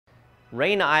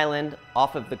Rain Island,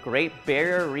 off of the Great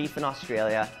Barrier Reef in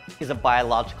Australia, is a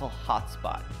biological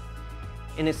hotspot.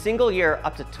 In a single year,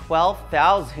 up to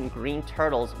 12,000 green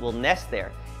turtles will nest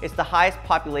there. It's the highest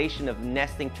population of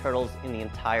nesting turtles in the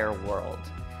entire world.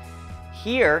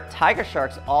 Here, tiger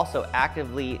sharks also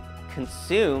actively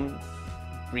consume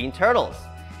green turtles.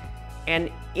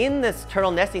 And in this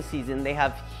turtle nesting season, they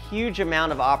have huge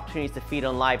amount of opportunities to feed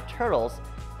on live turtles.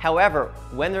 However,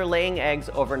 when they're laying eggs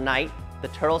overnight, the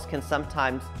turtles can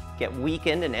sometimes get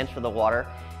weakened and enter the water,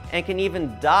 and can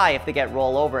even die if they get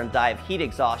rolled over and die of heat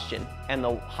exhaustion, and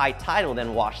the high tide will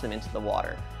then wash them into the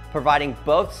water, providing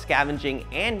both scavenging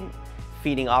and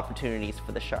feeding opportunities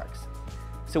for the sharks.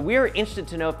 So we were interested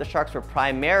to know if the sharks were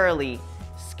primarily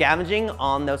scavenging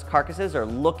on those carcasses or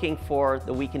looking for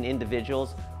the weakened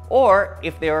individuals, or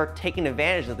if they were taking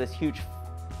advantage of this huge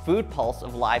food pulse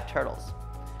of live turtles.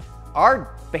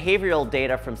 Our behavioral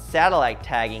data from satellite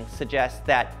tagging suggests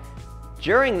that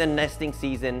during the nesting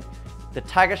season, the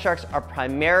tiger sharks are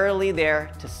primarily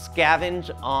there to scavenge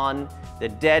on the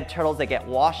dead turtles that get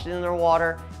washed in their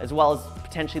water, as well as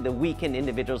potentially the weakened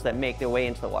individuals that make their way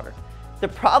into the water. They're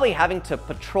probably having to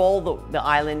patrol the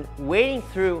island, wading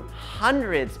through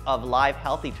hundreds of live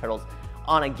healthy turtles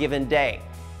on a given day.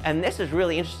 And this is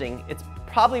really interesting. It's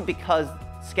probably because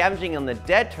scavenging on the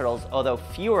dead turtles, although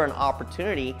fewer in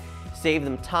opportunity, save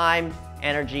them time,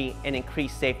 energy, and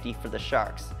increased safety for the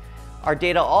sharks. Our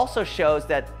data also shows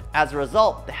that as a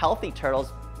result, the healthy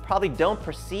turtles probably don't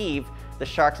perceive the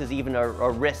sharks as even a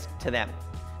risk to them.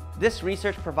 This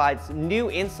research provides new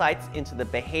insights into the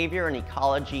behavior and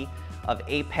ecology of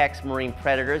apex marine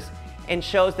predators and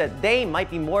shows that they might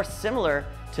be more similar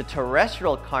to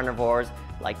terrestrial carnivores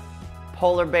like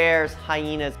polar bears,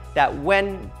 hyenas, that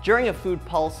during a food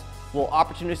pulse will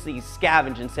opportunistically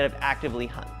scavenge instead of actively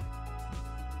hunt.